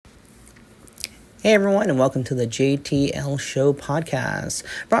Hey everyone, and welcome to the JTL Show podcast,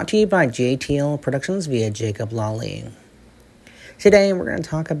 brought to you by JTL Productions via Jacob Lawley. Today we're going to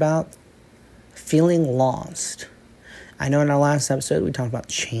talk about feeling lost. I know in our last episode we talked about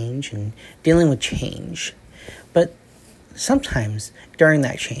change and dealing with change, but sometimes during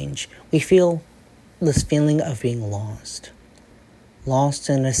that change we feel this feeling of being lost. Lost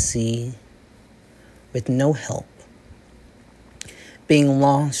in a sea with no help. Being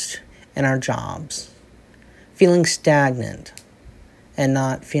lost in our jobs, feeling stagnant, and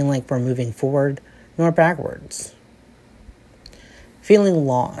not feeling like we're moving forward nor backwards. Feeling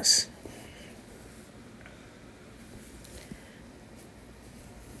lost.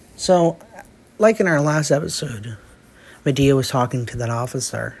 So, like in our last episode, Medea was talking to that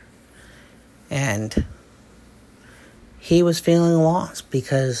officer, and he was feeling lost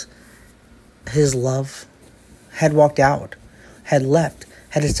because his love had walked out, had left,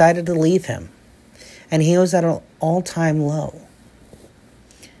 had decided to leave him. And he was at an all-time low.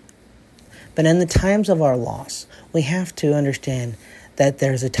 But in the times of our loss, we have to understand that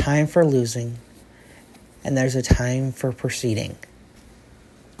there's a time for losing and there's a time for proceeding.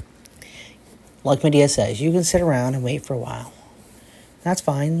 Like Medea says, you can sit around and wait for a while. That's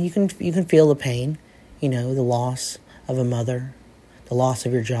fine. You can feel the pain, the loss of a mother, the loss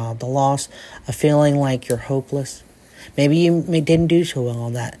of your job, the loss of feeling like you're hopeless. Maybe you didn't do so well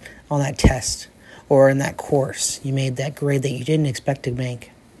on that test or in that course. You made that grade that you didn't expect to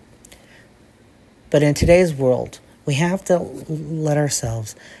make. But in today's world, we have to let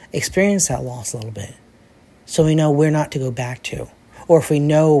ourselves experience that loss a little bit so we know where not to go back to. Or if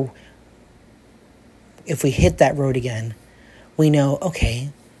we hit that road again, we know, okay,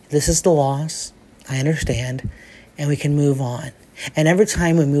 this is the loss, I understand, and we can move on. And every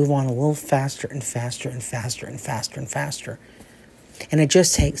time we move on a little faster and faster and faster and faster and faster. And it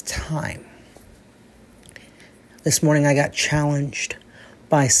just takes time. This morning I got challenged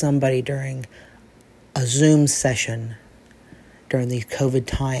by somebody during a Zoom session during these COVID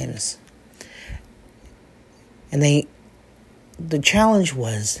times. And the challenge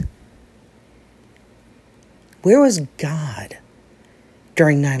was, where was God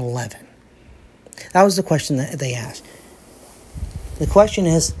during 9/11? That was the question that they asked. The question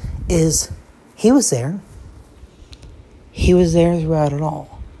is he was there. He was there throughout it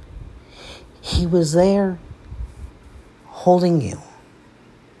all. He was there holding you.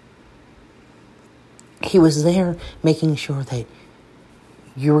 He was there making sure that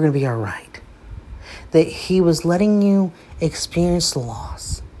you were going to be all right. That he was letting you experience the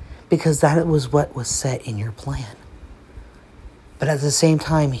loss because that was what was set in your plan. But at the same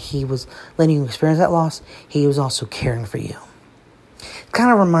time, he was letting you experience that loss. He was also caring for you. It kind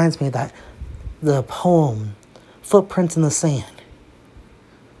of reminds me of the poem, Footprints in the Sand.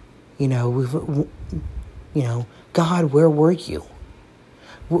 God, where were you?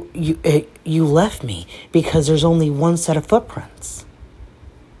 You left me because there's only one set of footprints.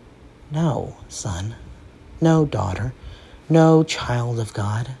 No, son. No, daughter. No, child of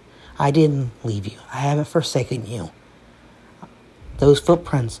God. I didn't leave you. I haven't forsaken you. Those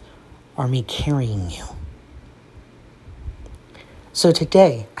footprints are me carrying you. So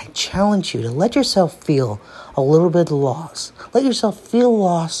today, I challenge you to let yourself feel a little bit lost. Let yourself feel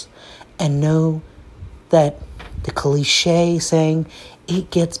lost and know that the cliche saying, it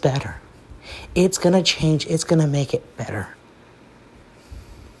gets better. It's going to change. It's going to make it better.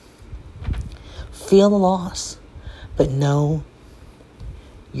 Feel the loss, but know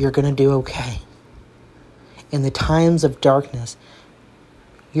you're going to do okay. In the times of darkness,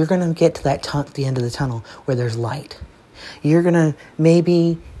 you're going to get to the end of the tunnel where there's light. You're going to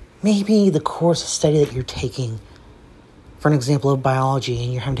maybe the course of study that you're taking, for an example of biology,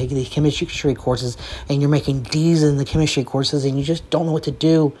 and you're having to take these chemistry courses, and you're making D's in the chemistry courses, and you just don't know what to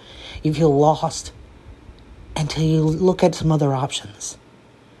do. You feel lost until you look at some other options.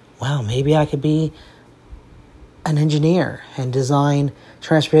 Wow, maybe I could be an engineer and design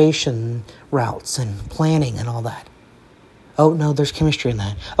transportation routes and planning and all that. Oh, no, there's chemistry in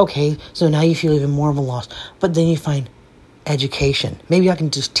that. Okay, so now you feel even more of a loss. But then you find education. Maybe I can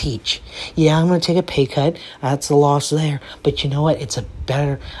just teach. Yeah, I'm going to take a pay cut. That's a loss there. But you know what?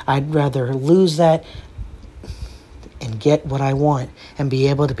 I'd rather lose that and get what I want and be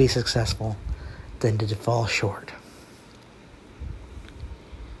able to be successful than to fall short.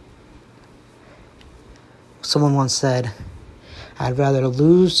 Someone once said, I'd rather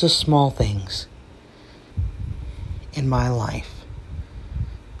lose the small things in my life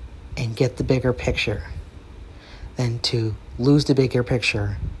and get the bigger picture than to lose the bigger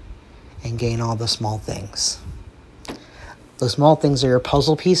picture and gain all the small things. Those small things are your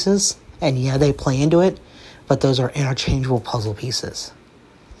puzzle pieces, And yeah, they play into it, but those are interchangeable puzzle pieces.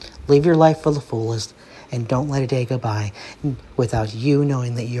 Live your life for the fullest, and don't let a day go by without you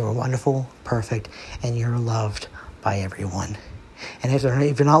knowing that you are wonderful, perfect, and you're loved by everyone. And if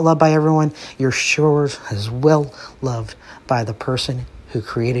you're not loved by everyone, you're sure as well loved by the person who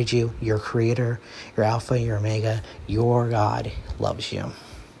created you, your creator, your Alpha, your Omega, your God loves you.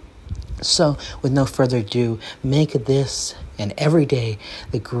 So, with no further ado, make this and every day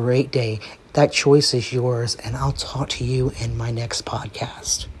the great day. That choice is yours, and I'll talk to you in my next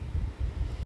podcast.